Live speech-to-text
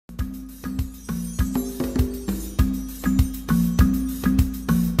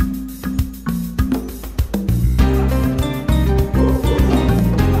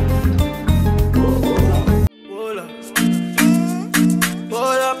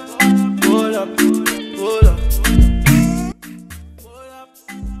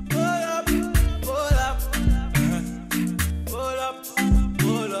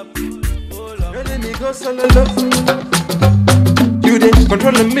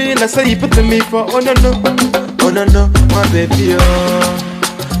me like say you put me for oh no no, my baby oh,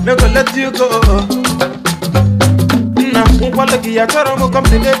 no go let you go. Nah, lucky I come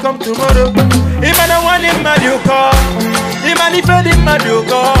today, come tomorrow. Even the one in my you call, even if I did my you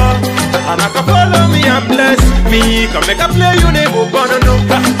call, and I can follow me and bless me. Come make a play you never gonna know.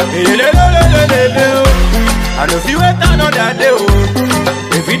 And if you wait another day,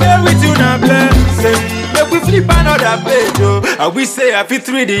 if we there with you now blessing, make we flip another page, and we say I fit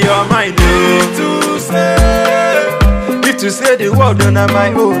read your mind, to say. If to say the word on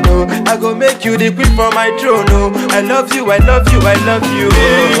my own, no, I go make you the queen for my throne, no. I love you, I love you, I love you.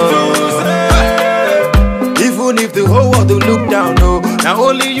 Even if the whole world don't look down, no, now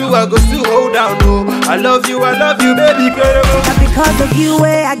only you I go still hold down, no. I love you, baby girl. And because of you,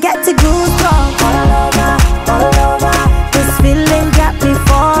 I get to goosebumps all over. This feeling got me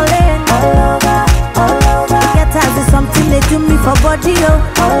falling all over. Get as is something they do me for body, oh.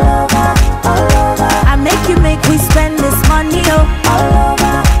 All over. I make we spend this money, oh. All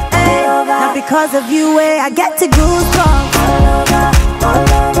over. Hey. Now because of you, I get to goosebumps all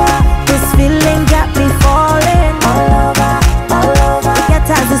over. This feeling got me falling all over. Get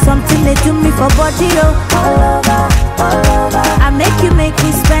as is something they do me for body, oh. All over. I make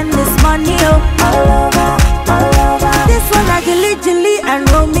we spend this money, oh. All over. This one like Julie and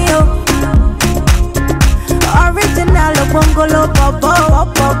Romeo. Original Bongolo Popo.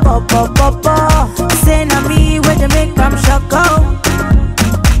 Say na me where they make them shoko.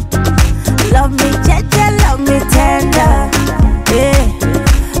 Love me jeje, love me tender, yeah.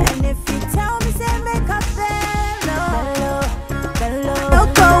 And if you tell me say make a bello.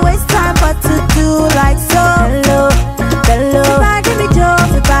 Don't go waste time but to do like so. Bello. Everybody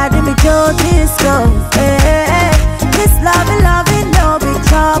me Joe, this goes, yeah. This loving, no be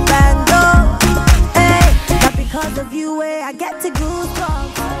chop and go. Because of you, I get to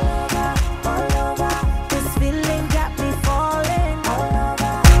goosebumps all over. This feeling got me falling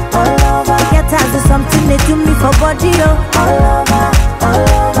all over. Get as is something they do me for body, oh. All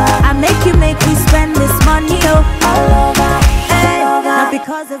over. I make we spend this money, oh. All over. Hey. Now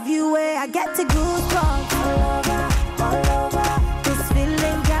because of you, I get to goosebumps all over. This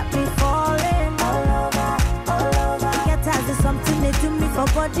feeling got me falling all over. Get as is something they do me for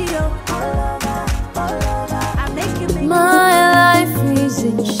body, oh. All over. My life is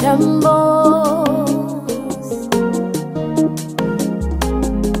in shambles.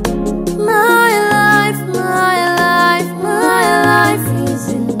 My life is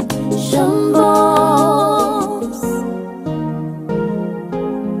in shambles.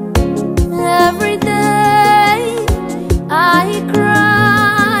 Every day I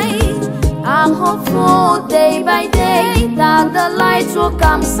cry. I'm hopeful day by day that the light will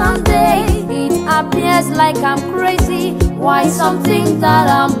come someday. It appears like I'm crazy. Why something that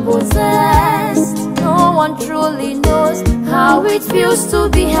I'm possessed? No one truly knows how it feels to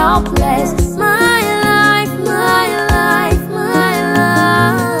be helpless. My life, my life, my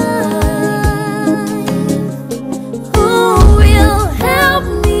life. Who will help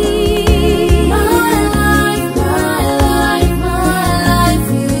me? My life, my life, my life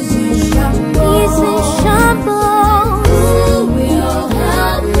is in shambles. It's in shambles. Who will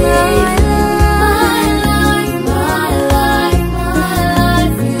help me?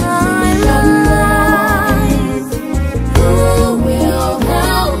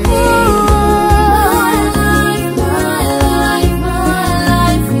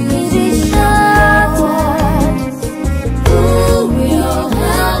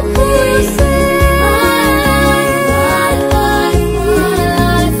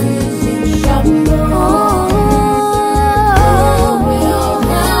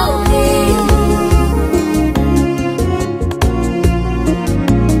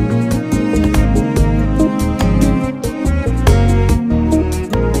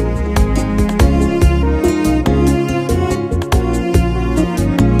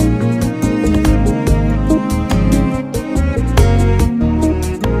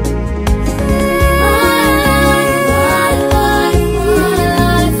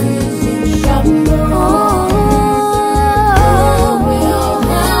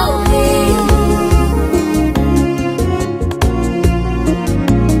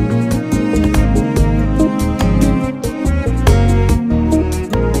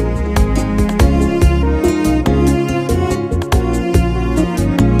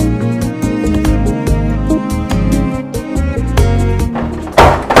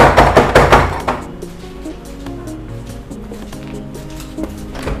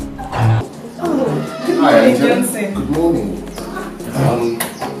 Good morning. I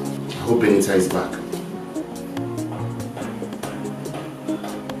hope Benita is back.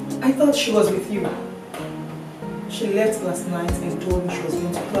 I thought she was with you. She left last night and told me she was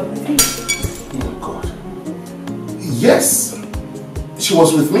going to club with you. Oh God. Yes, she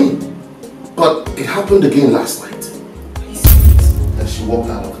was with me. But it happened again last night. And she walked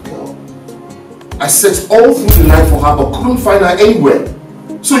out of the club. I searched all through the night for her but couldn't find her anywhere.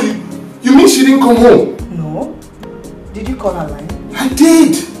 So you mean she didn't come home? No. Did you call her line? I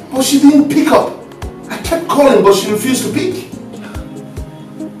did, but she didn't pick up. I kept calling but she refused to pick.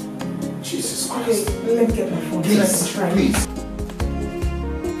 Jesus Christ. Okay, let me get my phone. Please, please.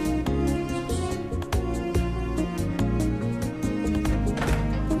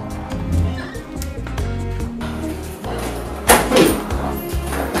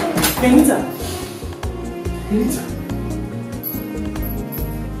 Benita. Benita?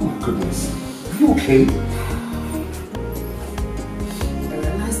 Oh my goodness. Are you okay? I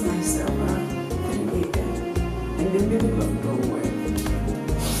realized myself couldn't wait there. And the middle of nowhere.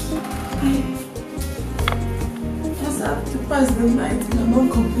 I just have to pass the night in an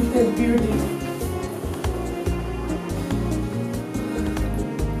uncompleted building.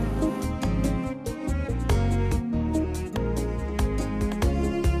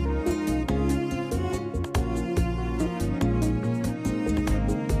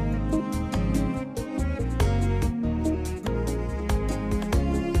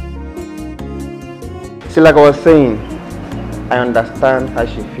 See, like I was saying, I understand how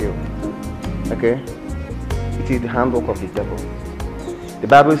she feels. Okay? It is the handwork of the devil. The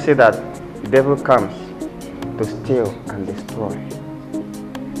Bible says that the devil comes to steal and destroy.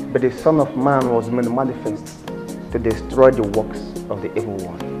 But the Son of Man was made manifest to destroy the works of the evil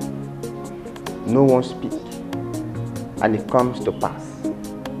one. No one speaks, and it comes to pass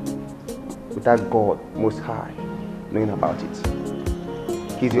without God Most High knowing about it.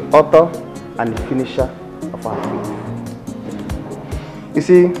 He is the author and the finisher of our faith. You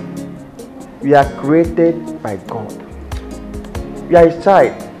see, we are created by God. We are His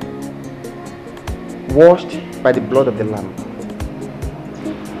child, washed by the blood of the Lamb.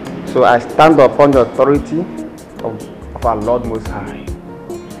 So I stand upon the authority of our Lord Most High,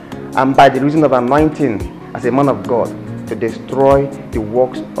 and by the reason of anointing as a man of God to destroy the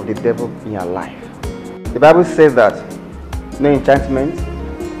works of the devil in your life. The Bible says that no enchantment,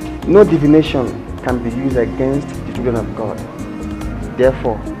 no divination can be used against the children of God.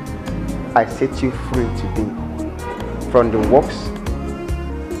 Therefore, I set you free today from the works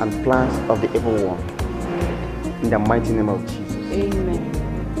and plans of the evil one. In the mighty name of Jesus. Amen.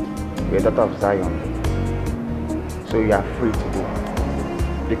 You are a daughter of Zion. So you are free today.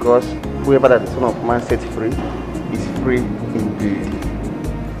 Because whoever that the Son of Man sets free is free indeed.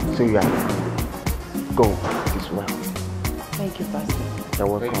 So you are free. Go this well. Thank you, Pastor. You're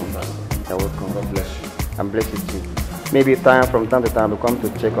welcome. Thank you, Pastor. You're welcome. God bless you. And bless you too. Maybe from time to time we come to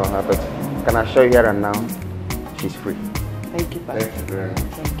check on her, but can I assure you here and now, she's free. Thank you, Pastor. Thank you very much.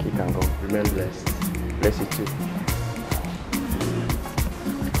 Thank you. You can go. Remain blessed. Bless you too.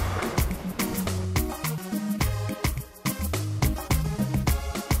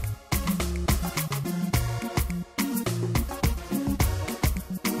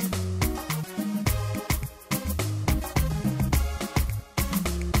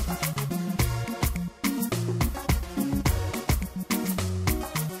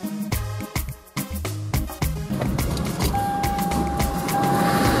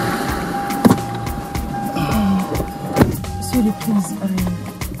 Please,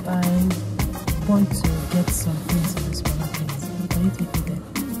 I want to get some things in this one, please. Can you take me there?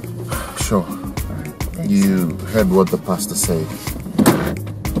 Sure. Thanks. You heard what the pastor said.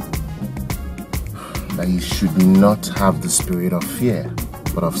 That you should not have the spirit of fear,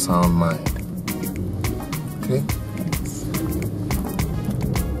 but of sound mind. Okay?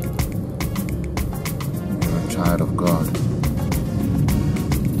 You're a child of God.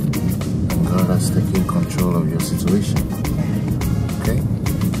 And God has taken control of your situation. Okay?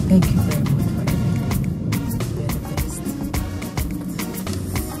 Thank you very much for everything. You're the best.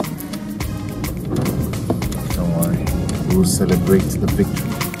 Don't worry. We will celebrate the victory.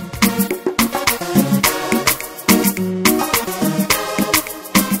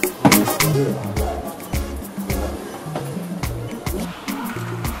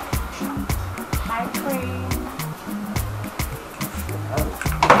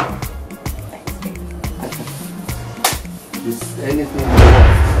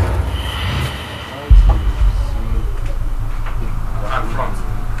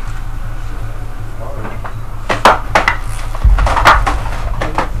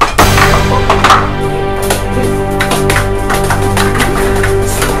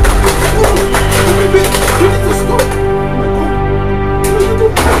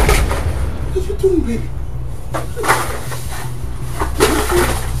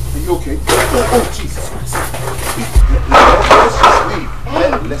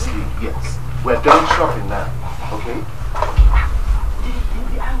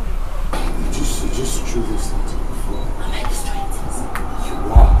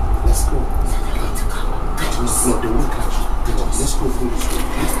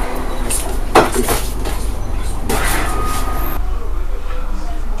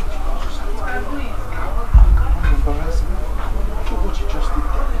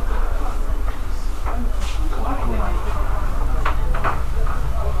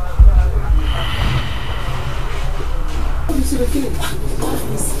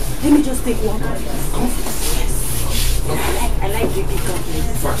 Let me just take one confess. Confess? Yes. I like drinking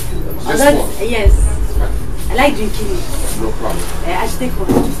confess. Fine. Yes. I like drinking it. No problem. I should take one.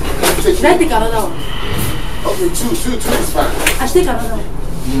 Should I take another one? Okay, two is fine. I should take another one.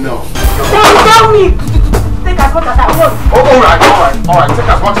 No. Tell me! Take as much as I want. Oh, alright. Take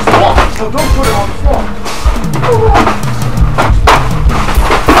as much as you want. So don't put it on the floor.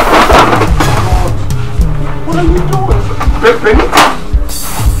 What are you doing? Benny?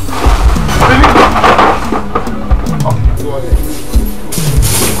 Okay, go ahead.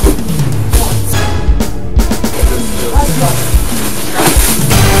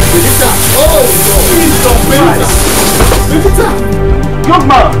 Young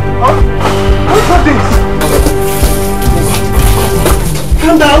man, what's all this?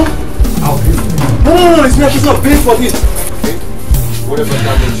 Calm down. I'll pay for it. No, it's not. It's not paying for this. Okay? Whatever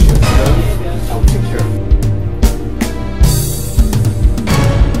damage you have done, I'll take care of it.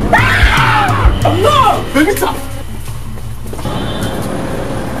 No! Benita!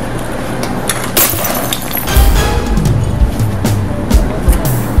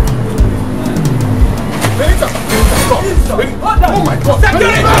 Oh my God!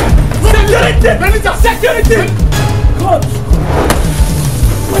 Security! God!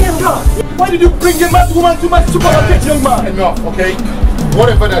 Why did you bring a mad woman to my supermarket, young man? Enough, okay?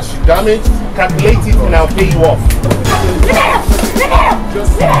 Whatever that she damaged, calculate it and I'll pay you off.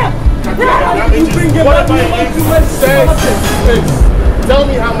 Just calculate You bring a mad woman to my supermarket. Tell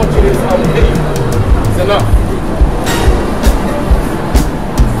me how much it is, I'll pay you. It's enough.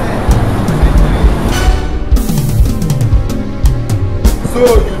 So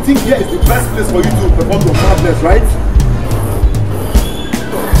you think here is the best place for you to perform your madness, right?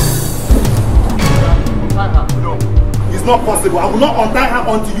 It's not possible. I will not untie her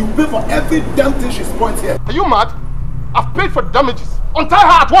until you pay for every damn thing she spoiled here. Are you mad? I've paid for the damages. Untie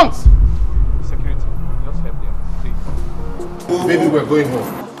her at once! Security, just help them, please. Maybe we're going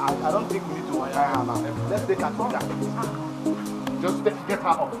home. I don't think we need to untie her now. Let's take her to that. Just get her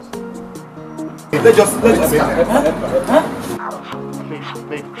off. Let's just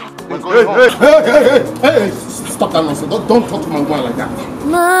Babe, we're going home. Hey, stop that nonsense. Don't talk to my woman like that.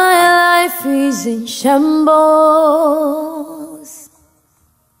 My life is in shambles.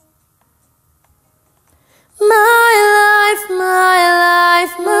 My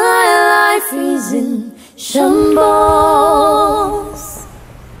life is in shambles.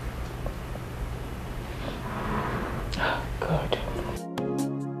 God.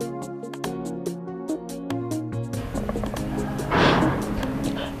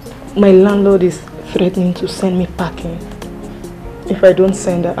 My landlord is threatening to send me packing if I don't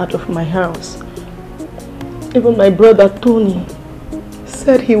send her out of my house. Even my brother Tony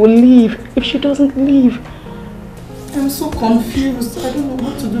said he will leave if she doesn't leave. I'm so confused. I don't know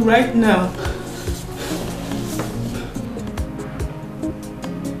what to do right now.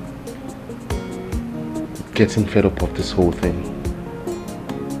 Getting fed up of this whole thing.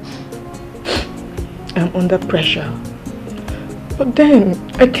 I'm under pressure. But then,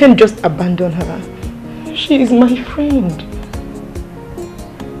 I can't just abandon her. She is my friend.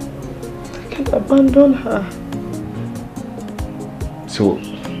 I can't abandon her. So,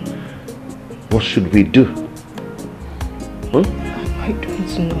 what should we do? Huh? I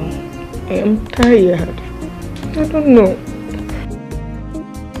don't know. I am tired. I don't know.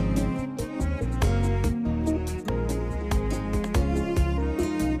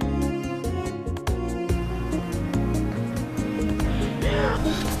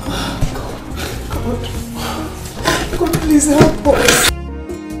 God, please help us.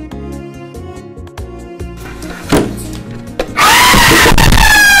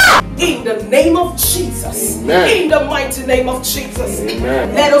 In the name of Jesus. Amen. In the mighty name of Jesus.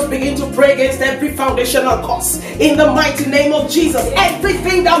 Amen. Let us begin to pray against every foundational cause. In the mighty name of Jesus.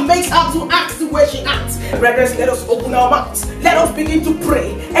 Everything that makes her to act the way she acts. Brethren, let us open our mouths. Let us begin to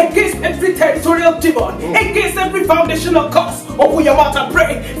pray against every territorial demon. Against every foundational cause. Open your mouth and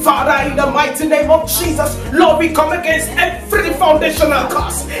pray. Father, in the mighty name of Jesus. Lord, we come against every foundational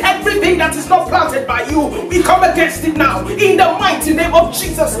cause. Everything that is not planted by you. We come against it now. In the mighty name of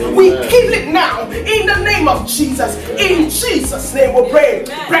Jesus. We kill it now. In the name of Jesus. In Jesus' name we pray.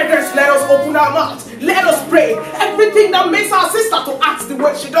 Brethren, let us open our mouths. Let us pray. Everything that makes our sister to act the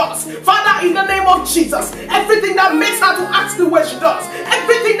way she does, Father, in the name of Jesus, everything that makes her to act the way she does,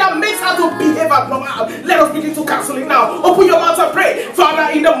 everything that makes her to behave abnormal, let us begin to cancel it now. Open your mouth and pray.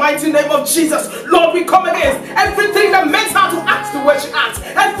 Father, in the mighty name of Jesus, Lord, we come against everything that makes her to act the way she acts,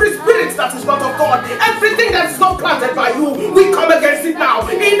 every spirit that is not of God, everything that is not planted by you, we come against it now.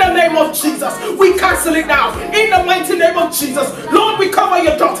 In the name of Jesus, we cancel it now. In the mighty name of Jesus, Lord, we cover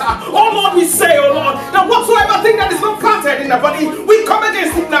your daughter. Oh Lord, we say, oh Lord, that whatsoever thing that is not planted in the body, we come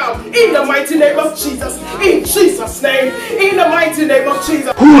against it now. In the mighty name of Jesus. In Jesus' name. In the mighty name of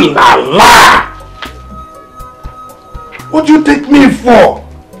Jesus. Ooh la la! What do you take me for?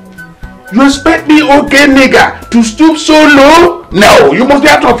 You expect me, okay nigga, to stoop so low? No, you must be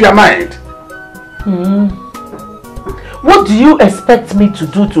out of your mind. What do you expect me to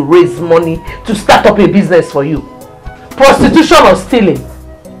do to raise money to start up a business for you? Prostitution or stealing?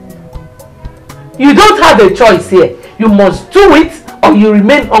 You don't have a choice here. You must do it or you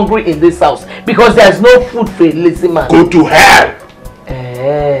remain hungry in this house because there's no food for a lazy man. Go to hell!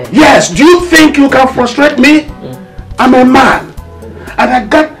 Yes, do you think you can frustrate me? I'm a man and I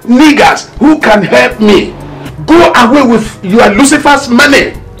got niggas who can help me. Go away with your Lucifer's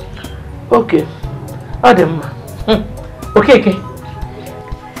money. Okay. Adam. Okay.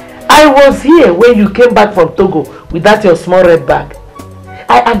 I was here when you came back from Togo with that your small red bag.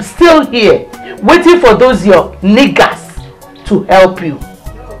 I am still here waiting for those your niggas to help you.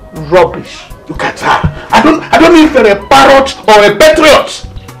 Rubbish. Look at her. I don't know if you're a parrot or a patriot.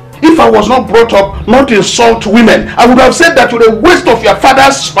 If I was not brought up not to insult women, I would have said that you're a waste of your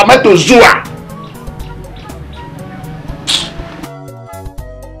father's spermatozoa.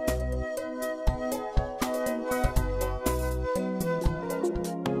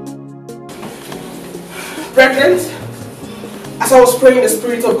 Brethren, as I was praying, the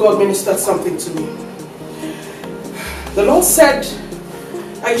Spirit of God ministered something to me. The Lord said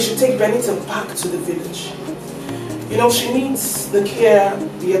I should take Benita back to the village. You know, she needs the care,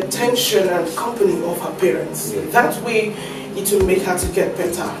 the attention and company of her parents. That way it will make her to get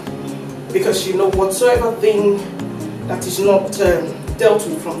better. Because you know, whatsoever thing that is not dealt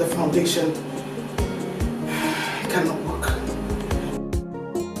with from the foundation cannot work.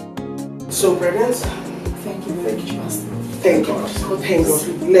 So brethren, thank you, Pastor. Thank God. Thank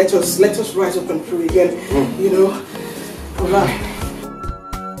God. Let us rise up and pray again. You know, alright.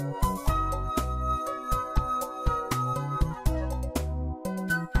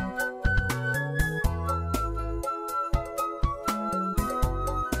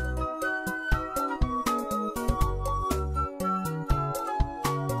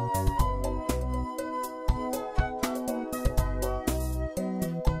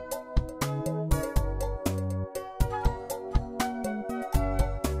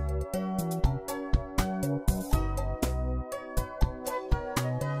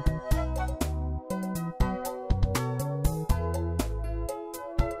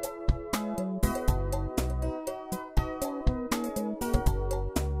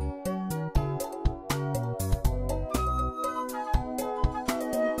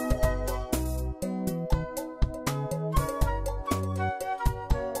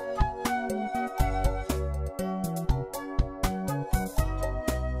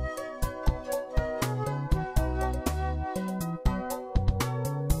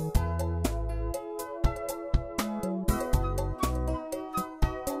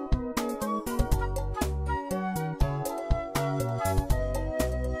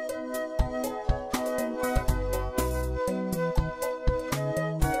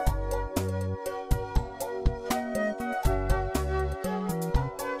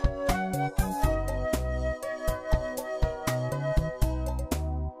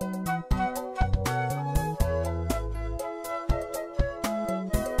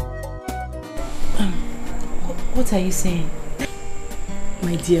 What are you saying?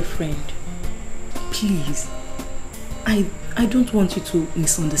 My dear friend, please, I don't want you to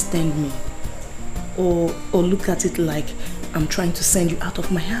misunderstand me or look at it like I'm trying to send you out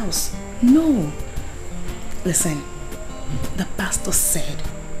of my house. No. Listen, the pastor said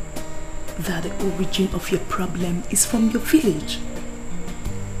that the origin of your problem is from your village.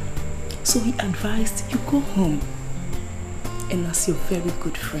 So he advised you go home. And as your very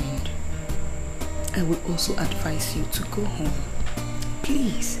good friend, I will also advise you to go home.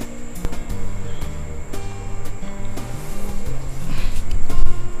 Please.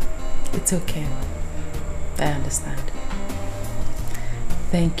 It's okay. I understand.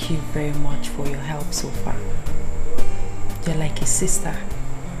 Thank you very much for your help so far. You're like a sister.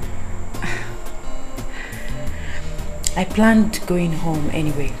 I planned going home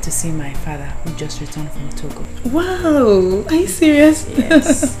anyway to see my father who just returned from Togo. Wow, are you serious?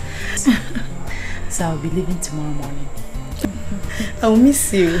 Yes. So I'll be leaving tomorrow morning. I'll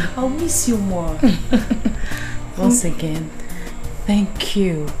miss you. I'll miss you more. Once again, thank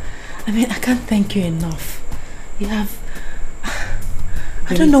you. I mean, I can't thank you enough. You have...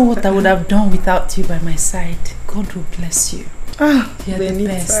 I don't know what I would have done without you by my side. God will bless you. Ah, you're the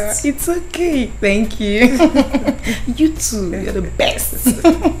best. It's okay. Thank you. You too. You're the best.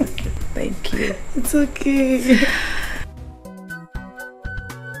 Thank you. It's okay.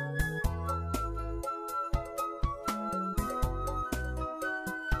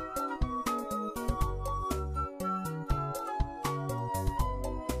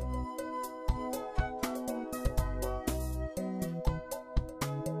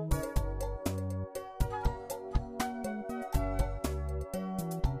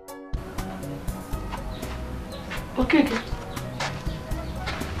 Okay.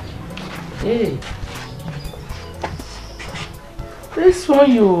 Hey. This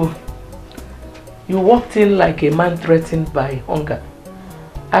one you walked in like a man threatened by hunger.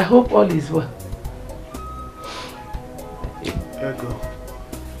 I hope all is well. Here go.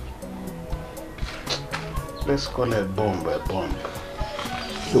 Let's call it bomb by bomb.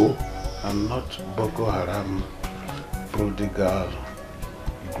 No. I'm not Boko Haram, prodigal,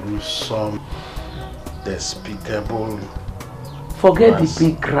 gruesome, despicable. Forget the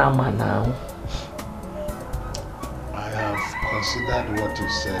big grammar now. I have considered what you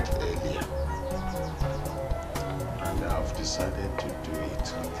said earlier, and I have decided to do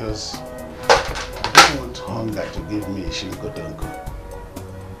it because I don't want hunger to give me shingodongo.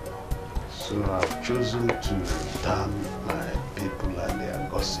 So I've chosen to damn my people and their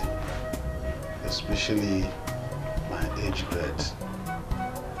gossip, especially my age grade.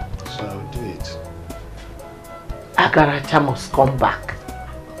 So I'll do it. Agaracha must come back.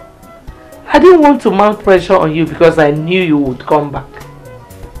 I didn't want to mount pressure on you because I knew you would come back.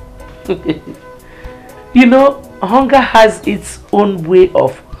 You know, hunger has its own way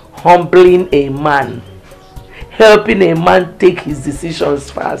of humbling a man, helping a man take his decisions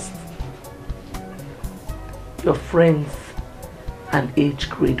fast. Your friends and age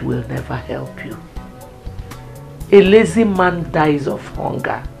grade will never help you. A lazy man dies of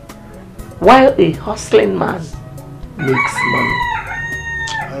hunger, while a hustling man makes money.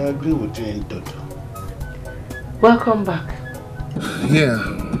 I agree with you in total. Welcome back. Yeah.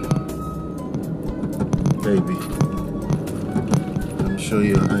 Baby. I'm sure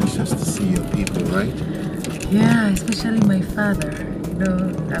you're anxious to see your people, right? Yeah, especially my father. You know,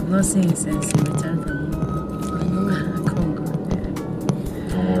 I've not seen him since he returned from Congo.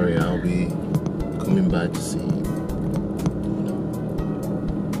 Don't worry, I'll be coming back to see you.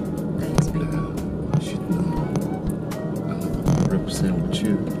 Thanks, baby. You should know I'll represent with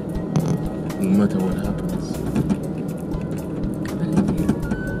you, no matter what happens.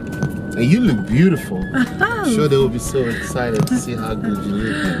 And you look beautiful. I'm sure they will be so excited to see how good you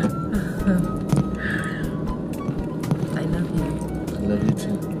look. I love you. I love you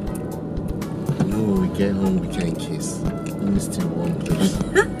too. You know when we get home we can't kiss. Let me stay one place.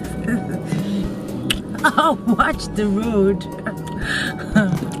 Oh, watch the road.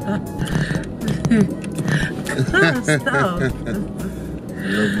 Stop. I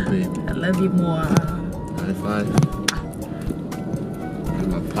love you, baby. I love you more. High five. You're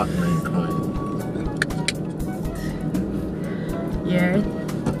my partner in crime. Yeah.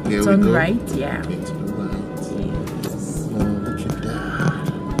 Here Turn we go. right, yeah. Okay, to the right. Yes. Oh, look at that.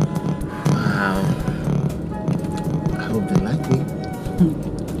 Wow. I hope they like me.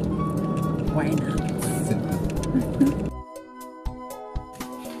 Why not?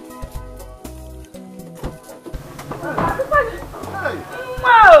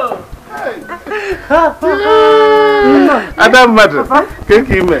 Adam Madam,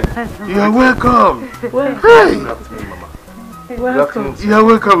 you are welcome. Hey. Welcome. You are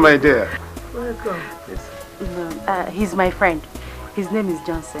welcome, my dear. Welcome. He's my friend. His name is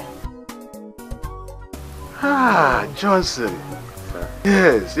Johnson. Ah, Johnson.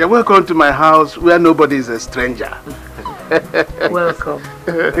 Yes, you're welcome to my house where nobody is a stranger. Welcome.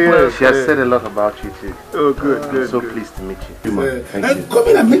 Well, she has said a lot about you too. Oh, good, I'm good. so good. pleased to meet you. Thank you. Come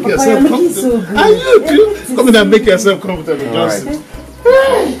in and make yourself comfortable. And you too. Come in and make yourself comfortable, Johnson.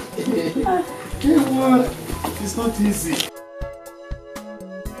 Hey! It's not easy.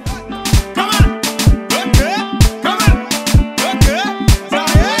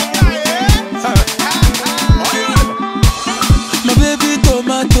 My baby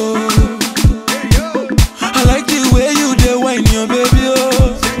tomato, I like the way you dey wine your baby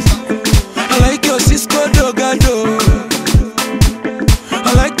oh. I like your Cisco dogado.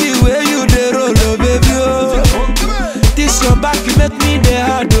 make me the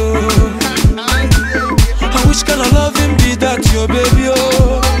hard, oh. And which kind of loving be that, your baby,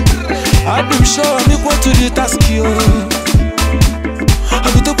 oh? I've been sure I'm equal to the task, yo. I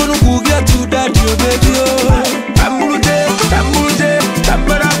be to get to that, your baby, oh. Tambuluje, tambuluje,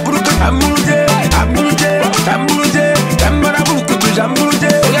 tambara buruku, tambuluje, tambuluje, tambuluje, tambara buruku tu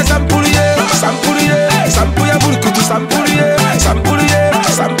tambuluje. Oya sampuliye, sampuliye, sampuya buruku tu sampuliye, sampuliye,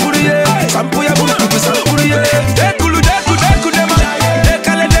 sampuliye, sampuya buruku tu sampuliye. Dekulu, deku, deku, dema,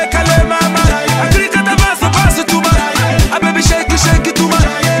 dekale, dekale, mama. Agrika ta basu, basu tu ma. A baby shake, shake tu ma.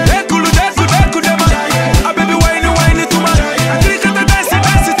 Dekulu, deku, deku, dema. A baby whine, whine tu ma. Agrika ta dance,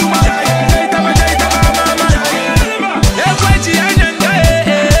 dance tu ma. Deita ba, mama. Ekweji anyanga,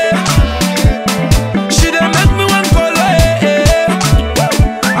 she dey make me want follow,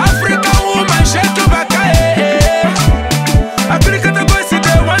 African woman shake your back, Africa the boys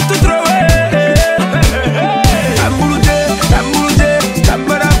they want to throw, Tambuluje, tambuluje,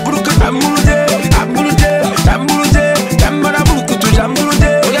 tambara buruku, tambuluje, tambuluje, tambuluje, tambara buruku tu tambuluje.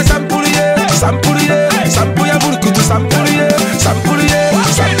 Oya sampuliye, sampuliye, sampuya buruku tu sampuliye, sampuliye,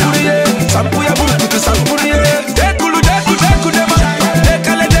 sampuliye, sampuya buruku tu sampuliye. Dekulu, deku, deku, dema,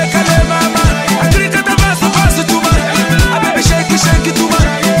 dekale, dekale, mama. Africa the basu, basu tu ma. A baby shake, shake tu ma.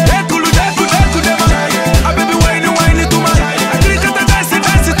 Dekulu, deku, deku, dema. A baby whine, whine tu ma. Africa the dance,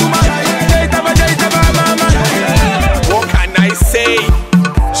 dance tu ma. Deita ba, mama. What can I say?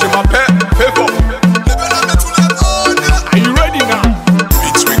 Je m'appelle Pevo. Are you ready now?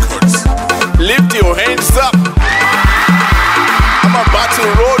 Beats Records. Lift your hands up. I'm about to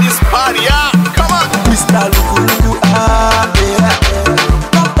roll this party out. Come on. Mr. Luku Luku, yeah.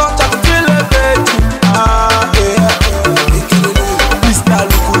 Come on, just feel it, baby, yeah. Mr.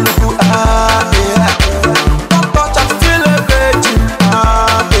 Luku Luku, yeah. Come on, just feel it, baby,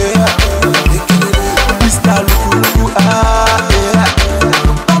 yeah. Mr. Luku Luku, yeah.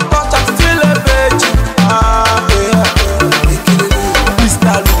 Come on, just feel it, baby, yeah.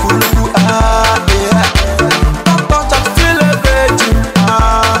 Mr. Luku Luku, yeah. Come on, just feel it, baby,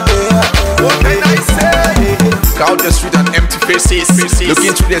 yeah. What can I say? Crowd the street and empty faces.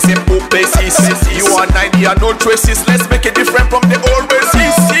 Looking through the simple places. You are 90 and no traces. Let's make it different from the old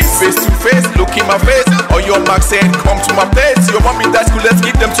races. Face to face, look in my face. On your mark saying, come to my place. Your mom in that school, let's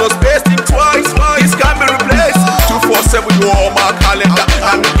give them some space. Think twice, this can be replaced. 247, you are on my calendar.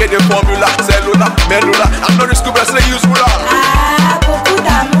 I'm gonna get the formula, cellular, medulla. I'm not a school, but I still use ruler.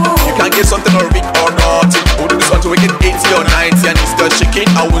 You can get something or big or nothing. We'll do this until we get 80 or 90. And it's the chicken,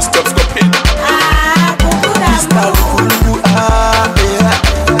 I won't stop scooping. Mr. Luku Luku, yeah.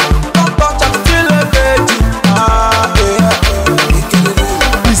 Come on, just feel it, baby, yeah.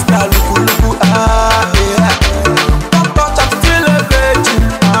 Mr. Luku Luku, yeah. Come on, just feel it, baby,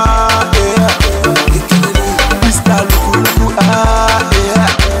 yeah. Mr. Luku Luku, yeah.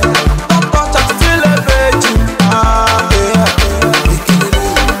 Come on, just feel it, baby, yeah.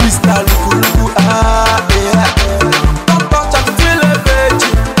 Mr. Luku Luku, yeah. Come on, just feel it, baby,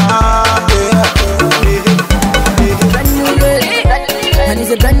 yeah. And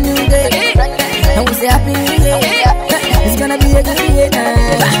it's a brand new day, and we say happy new day. It's gonna be a good day. It's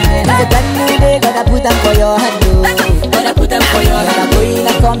a brand new day, gotta put them for your hand, gotta put them for your hand. Gotta go in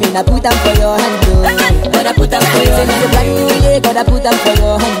and come in and put them for your hand, gotta put them for your hand. It's a brand new day, gotta put them for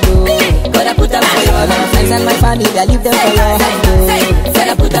your hand, gotta put them for your hand. My friends and my family, I leave them for your hand,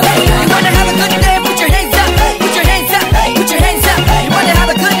 gotta put them for your hand. You wanna have a good day, put your hands up, put your hands up, put your hands up. You wanna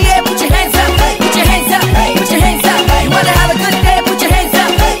have a good day, put your hands up, put your hands up, put your hands up. You wanna have a good day, put your hands up,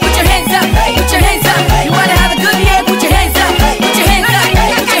 put your hands up, put your hands up. You wanna have a good day, put your hands up, put your hands up,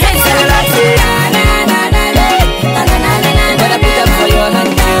 put your hands up. Na na na na na na na na na. Gotta put them for your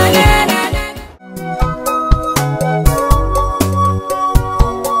hand. Na na na na.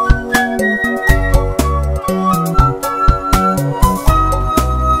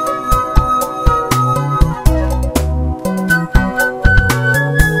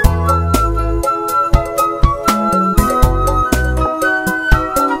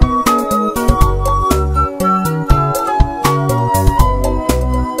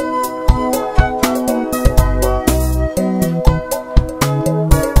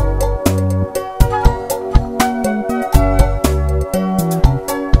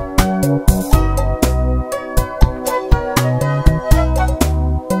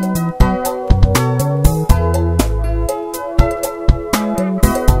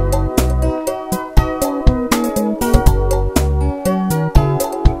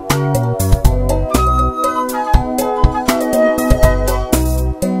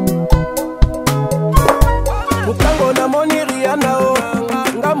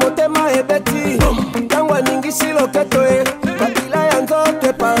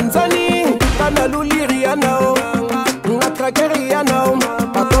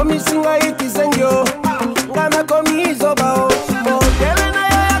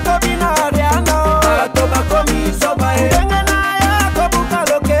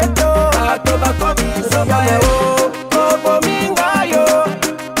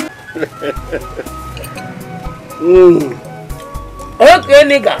 Okay,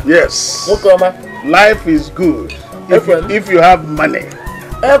 nigga. Yes. Okay, man. Life is good if you have money.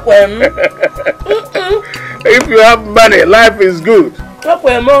 If you have money, life is good.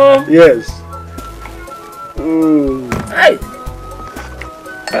 Yes. Hey.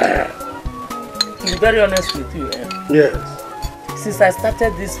 To be very honest with you, Yes. Since I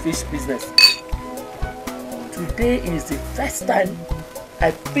started this fish business, today is the first time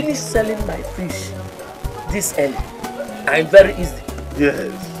I finished selling my fish this early. I'm very easy.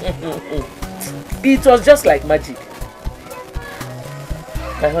 Yes. It was just like magic.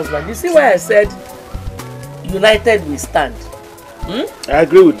 My husband, you see why I said united we stand? I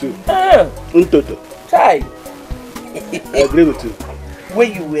agree with you. Untoto. Try. I agree with you.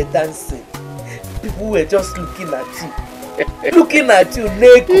 When you were dancing, people were just looking at you. Looking at you,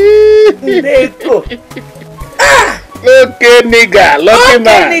 Neko. Neko. Okay, nigga. Lucky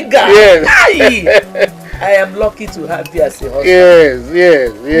man. Nigga. Yes. I am lucky to have you as a husband.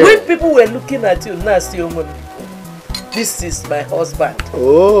 Yes. When people were looking at you, now see, this is my husband.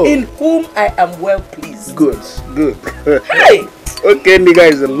 Oh. In whom I am well pleased. Good. Hey. Okay, nigga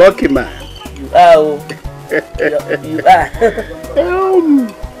is a lucky man. You are. You are.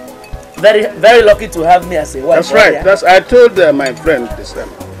 Very, very lucky to have me as a wife. That's right. I told my friend this time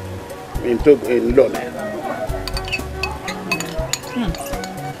in London.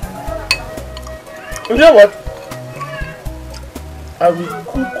 You know what? I will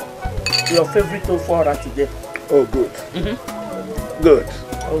cook your favorite ofara today. Oh, good. Good.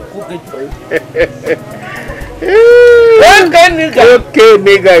 I will cook it for you. Okay,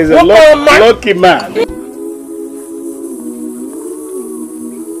 nigga is a lucky man.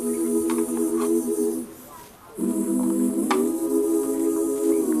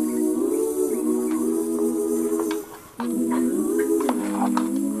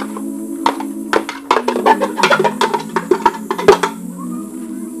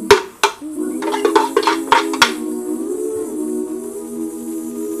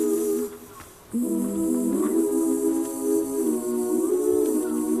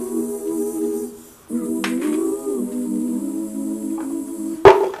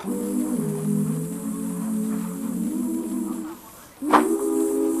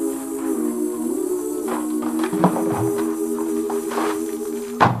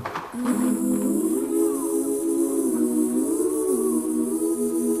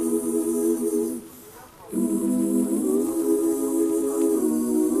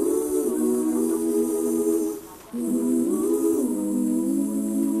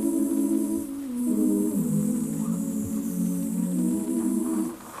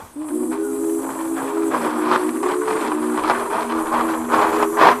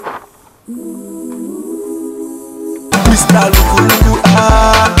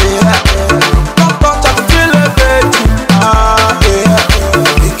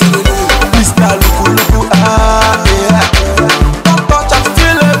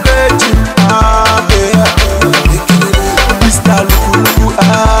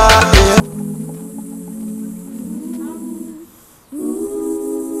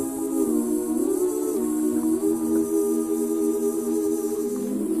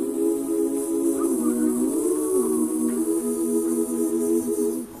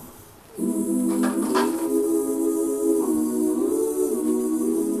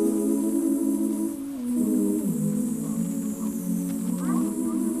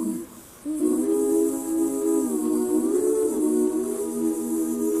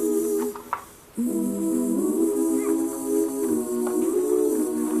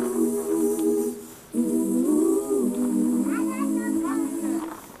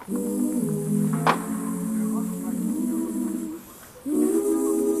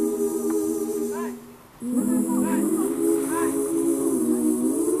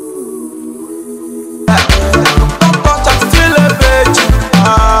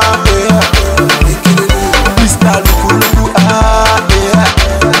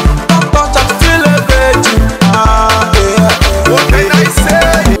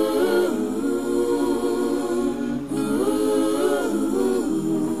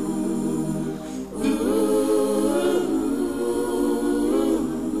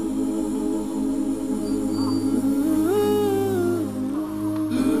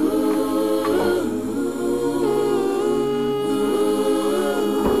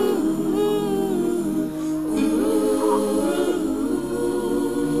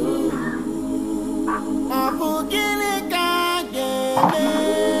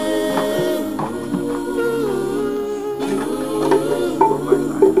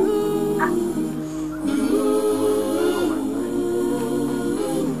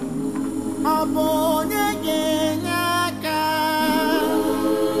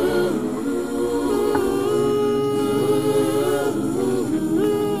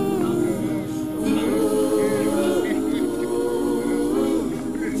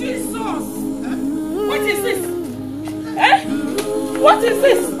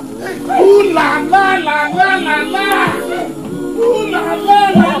 sis. Ooh la la la la la la. Ooh la la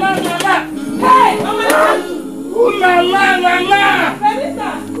la la la la. Hey, mama. Ooh la la la la. Benita.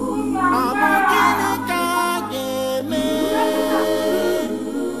 Ooh la la.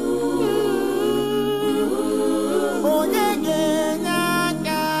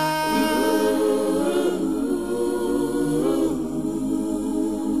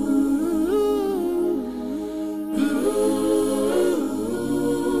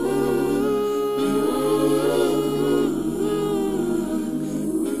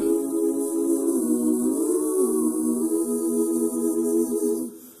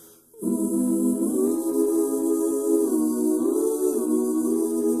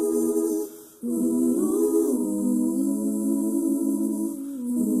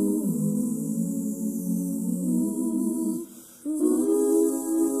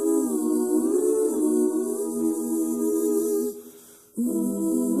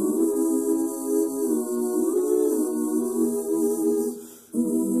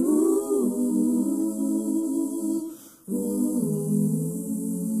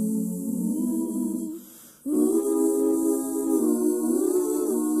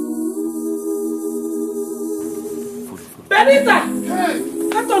 Benita! Hey!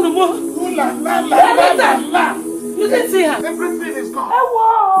 Come on, Mo! Ooh la la la Benita! la la. You can see her! Everything is gone.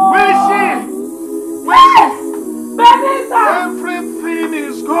 Whoa. Where is she? Where is she? Benita! Everything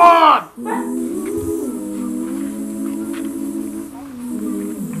is gone.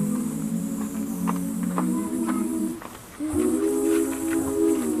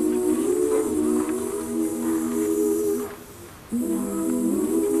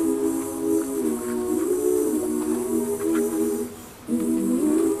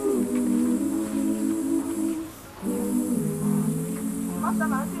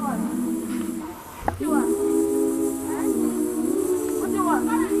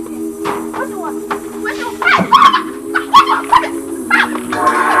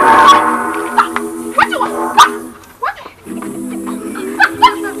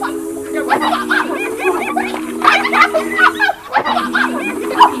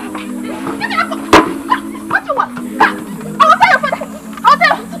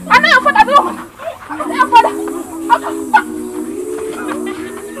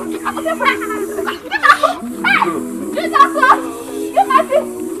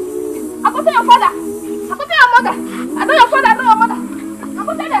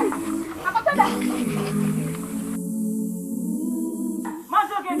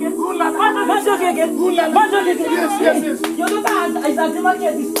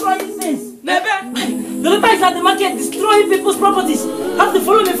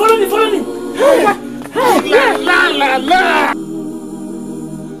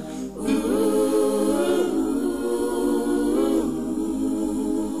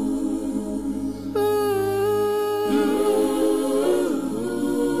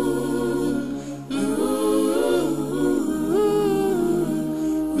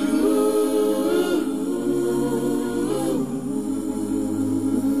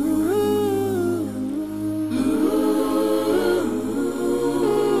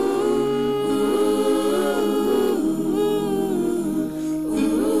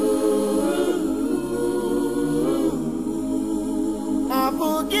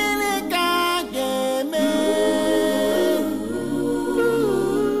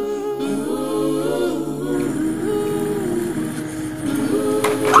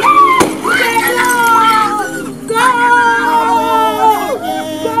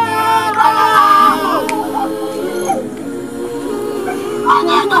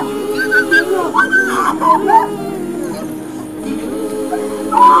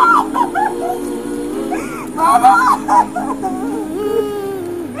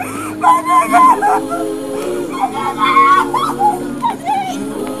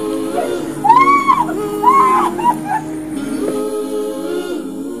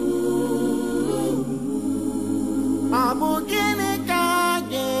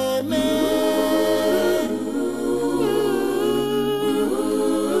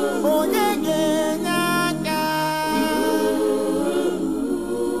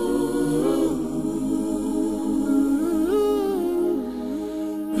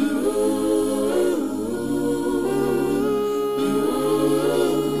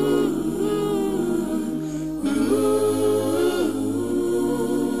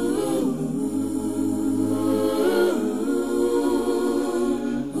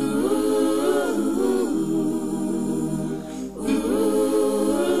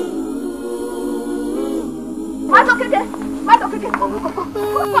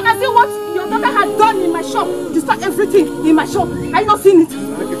 everything in my shop. Are you not seeing it?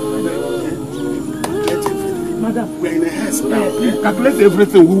 Madam, we're in a haste now. Calculate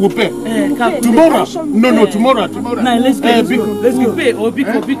everything, we will pay. Tomorrow. No, tomorrow. Now let's go. Let's go. Pay. Oh,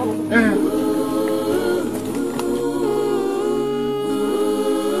 Biko.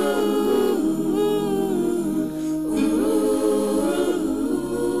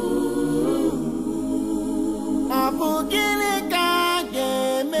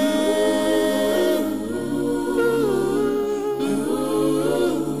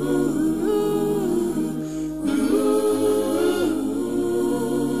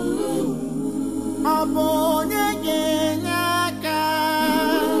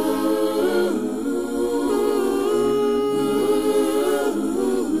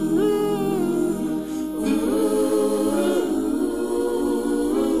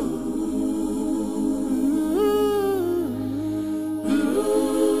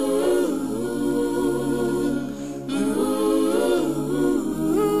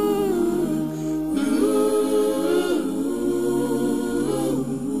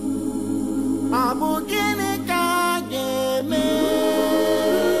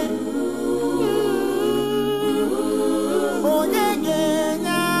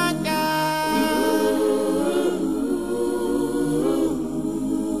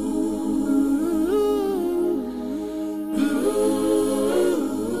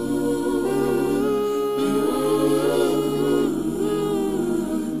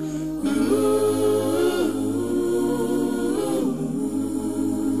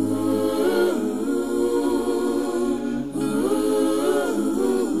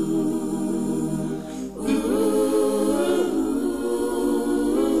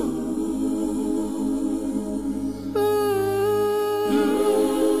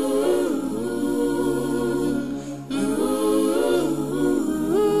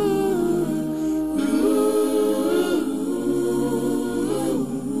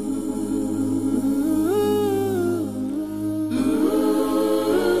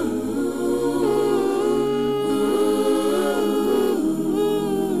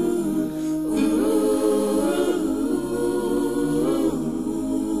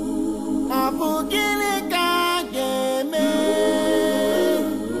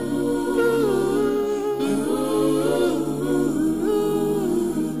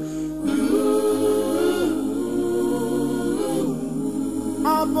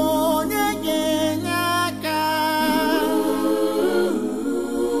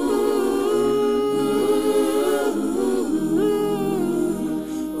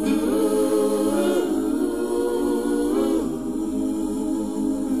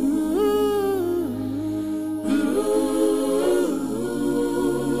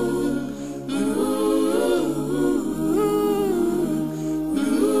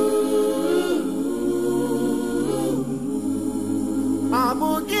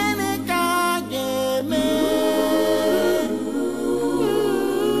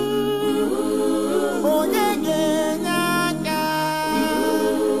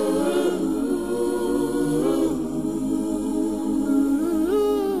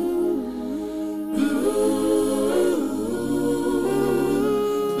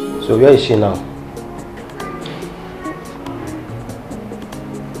 So where is she now?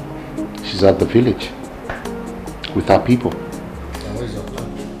 She's at the village with her people. And where is your plan?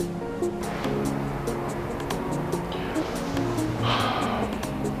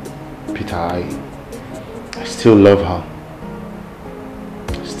 Peter, I still love her.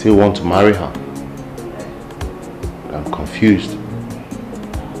 I still want to marry her. But I'm confused.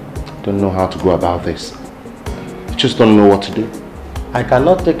 I don't know how to go about this. I just don't know what to do. I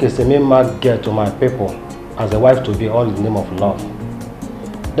cannot take a semi-mad girl to my people as a wife to be all in the name of love.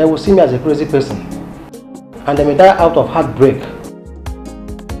 They will see me as a crazy person, and they may die out of heartbreak.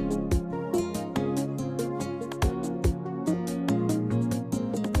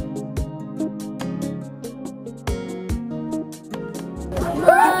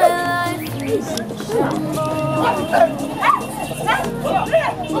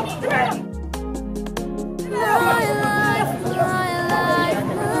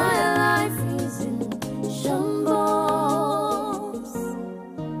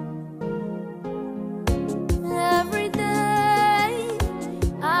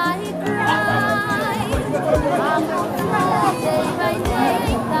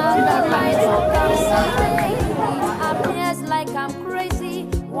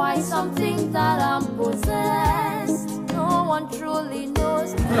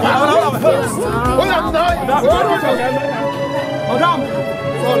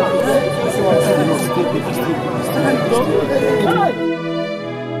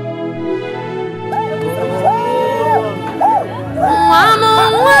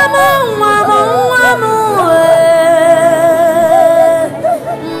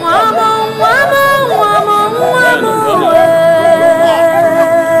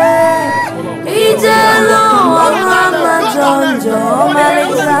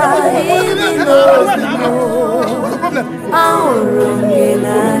 ọmalịcha ịdị n'obi m ahụrụ m gị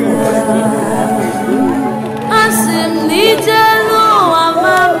n'anya asị m na ije n'ụwa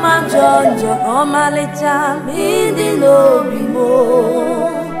ma mma jọjọ ọmalịcha ịdị n'obi m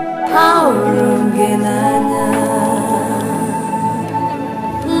ahụrụ m gị n'anya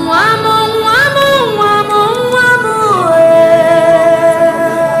nwa m nwa m nwa m nwa m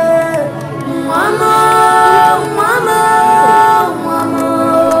nwa m nwa m nwa m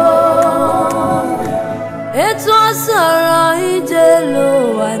etu ọ sọrọ ije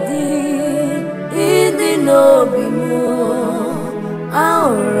n'ụwa dị ịdị n'obi m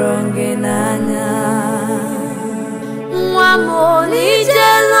ahụrụ m gị n'anya nwa m n'ije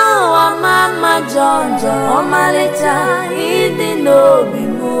n'ụwa ma mma jọjọ ọmalịcha ịdị n'obi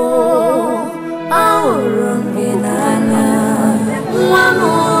m ahụrụ m gị n'anya nwa m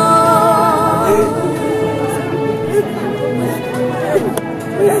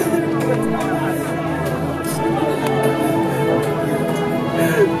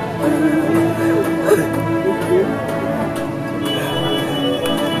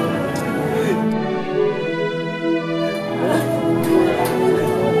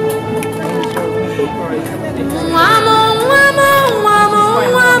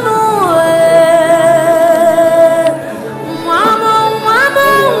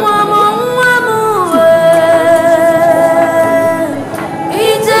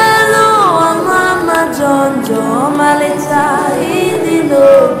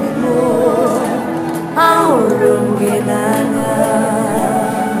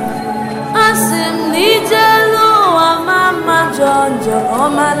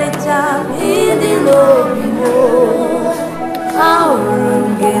ọmalịcha ịdị n'obi m ahụrụ m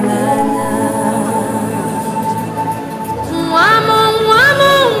gị n'anya nwa m nwa m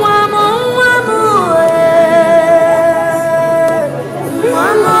nwa m nwa m nwa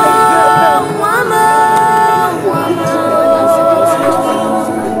m nwa m nwa m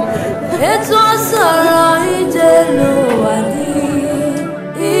etu ọ sọrọ ije n'ụwa dị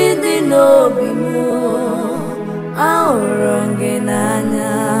ịdị n'obi m ahụrụ m gị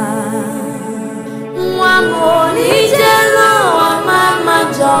n'anya nwa m n'ije n'ụwa ma mma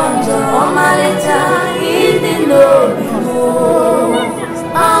jọjọ ọmalịcha ịdị n'obi m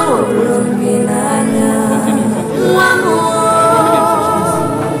ahụrụ m gị n'anya nwa m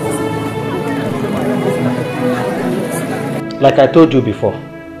Like I told you before,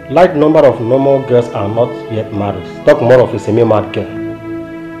 large number of normal girls are not yet married. Talk more of a semi-mad girl.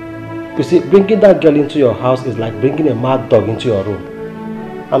 You see, bringing that girl into your house is like bringing a mad dog into your room.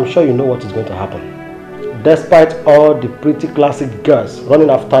 I'm sure you know what is going to happen. Despite all the pretty classic girls running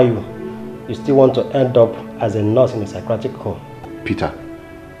after you, you still want to end up as a nurse in a psychiatric home. Peter,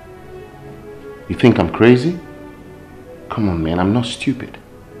 you think I'm crazy? Come on, man, I'm not stupid.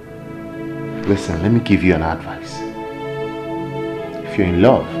 Listen, let me give you an advice. If you're in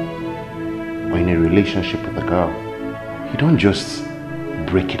love or in a relationship with a girl, you don't just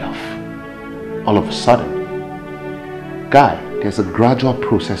break it off all of a sudden. Guy, there's a gradual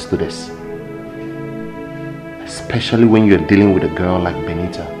process to this. Especially when you're dealing with a girl like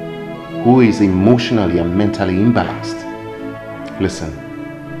Benita, who is emotionally and mentally imbalanced. Listen,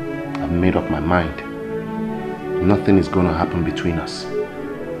 I've made up my mind. Nothing is going to happen between us.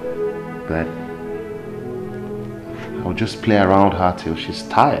 But I'll just play around her till she's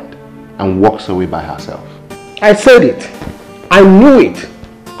tired and walks away by herself. I said it. I knew it.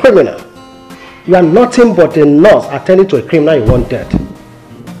 Criminal. You are nothing but a nurse attending to a criminal you want dead.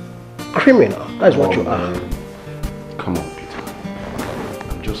 Criminal. That is what you are. Come on, Peter.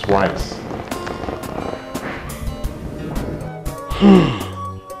 I'm just wise.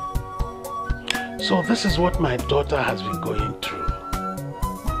 So this is what my daughter has been going through.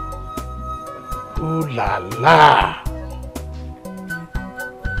 Ooh la la.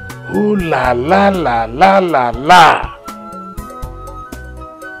 Ooh la la la la la la.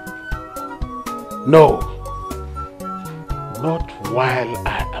 No, not while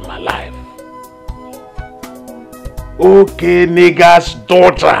I am alive. Okay, nigger's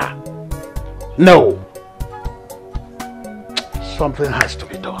daughter. No. Something has to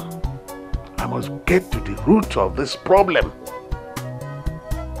be done. I must get to the root of this problem.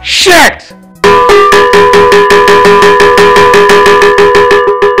 Shit!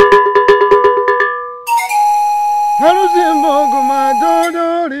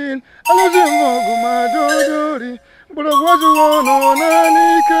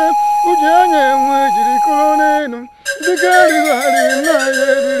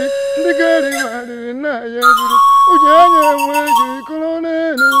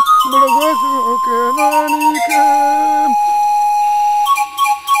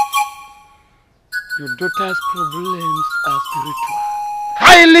 Your daughter's problems are spiritual.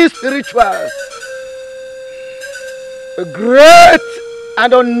 Highly spiritual. A great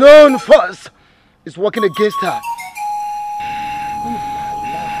and unknown force is working against her.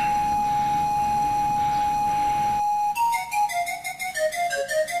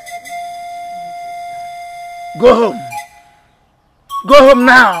 Go home. Go home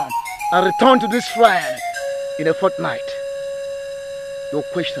now and return to this shrine in a fortnight. Your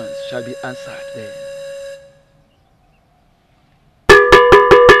questions shall be answered then.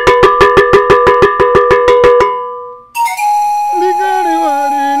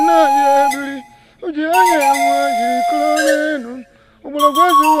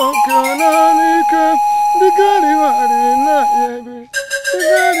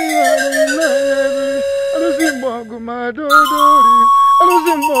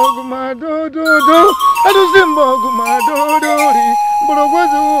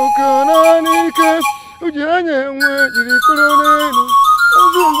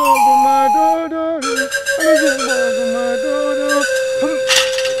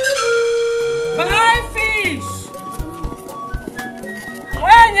 Buy fish.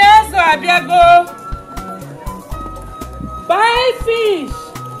 When you buy fish.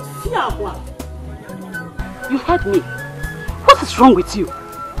 You heard me. What is wrong with you?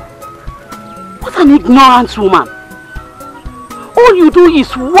 What an ignorant woman. All you do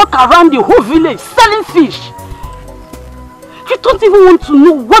is walk around the whole village selling fish. You don't even want to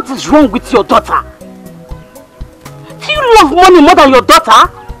know what is wrong with your daughter. Do you love money more than your daughter?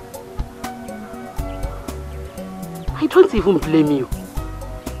 I don't even blame you.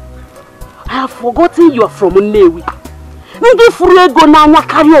 I have forgotten you are from Nnewi.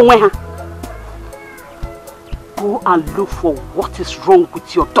 Go and look for what is wrong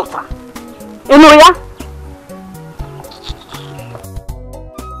with your daughter. Enoya?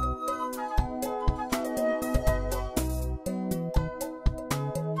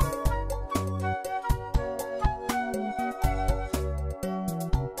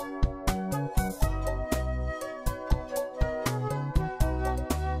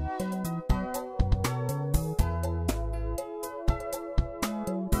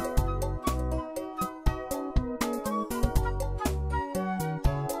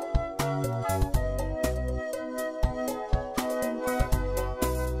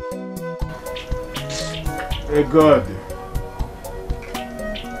 Hey God.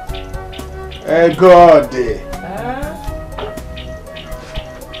 Hey God.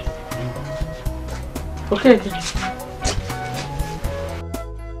 Okay.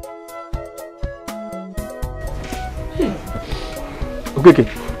 Okay.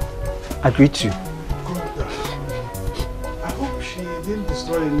 I greet you. I hope she didn't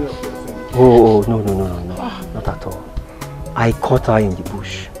destroy any of your things. Oh, no. Not at all. I caught her in the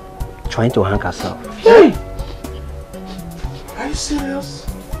bush, trying to hang herself. Hey! Are you serious?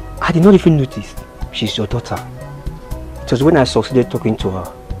 I did not even notice. She's your daughter. It was when I succeeded talking to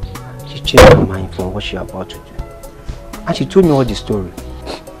her. She changed her mind from what she was about to do. And she told me all the story.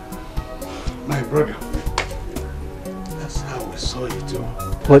 My brother. That's how we saw you too.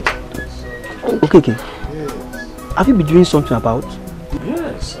 But, okay. Yes. Have you been doing something about?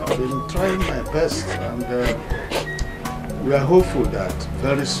 Yes, I've been trying my best and we are hopeful that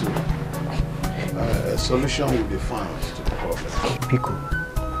very soon a solution will be found to the problem. Pico,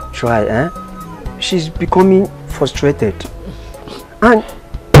 try, eh? She's becoming frustrated. And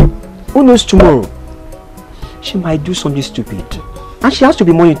who knows tomorrow? She might do something stupid. And she has to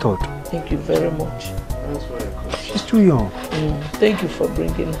be monitored. Thank you very much. That's why I called. She's too young. Thank you for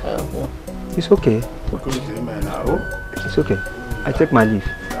bringing her home. It's okay. It's okay. I take my leave.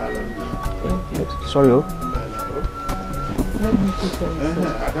 Thank you. Sorry, oh. Let me take her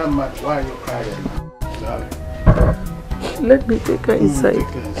I don't mind. Why are you crying? Darling. Let me take her inside. Take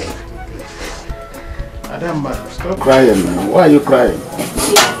her inside. I don't mind. Stop crying now. Why are you crying?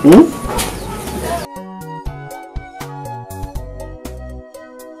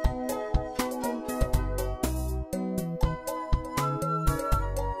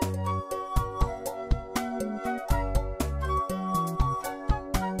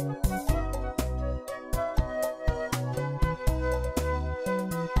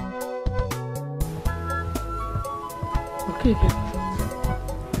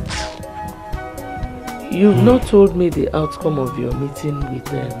 You've not told me the outcome of your meeting with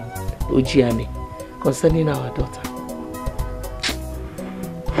Ojiane concerning our daughter.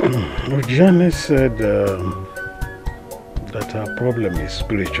 Ojiane said that her problem is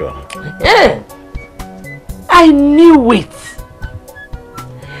spiritual. Hey! I knew it!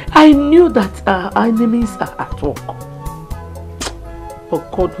 I knew that our enemies are at work. But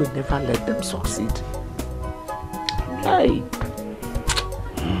God will never let them succeed. Hey!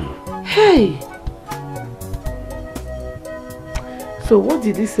 Hey! So what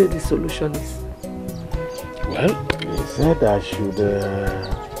did he say the solution is? Well, he said I should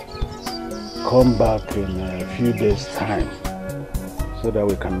come back in a few days' time so that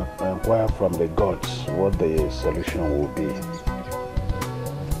we can inquire from the gods what the solution will be.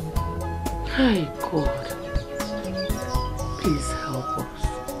 Hey God, please help us.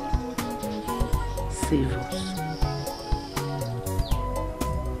 Save us.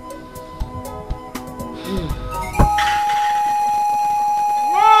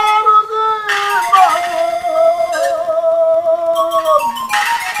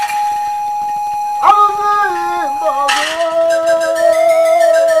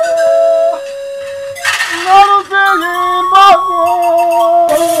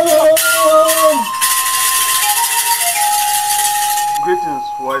 Greetings,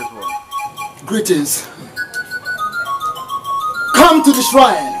 wise one. Greetings. Come to the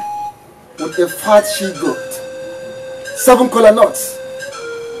shrine with a fat she-goat, 7 kola nuts,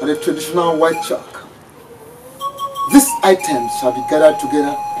 and a traditional white chalk. These items shall be gathered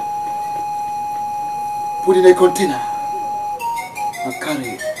together, put in a container, and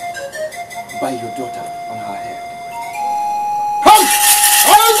carried by your daughter on her head. Come!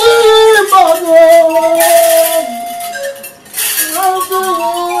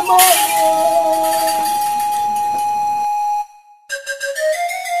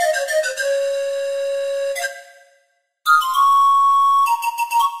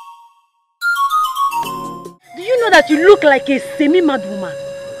 Do you know that you look like a semi-mad woman?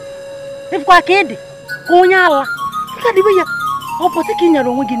 If I can't, Konyala, look at the way you're taking your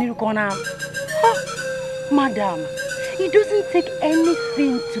own guinea corner. Madam, it doesn't take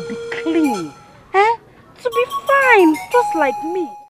anything to be clean, to be fine, just like me.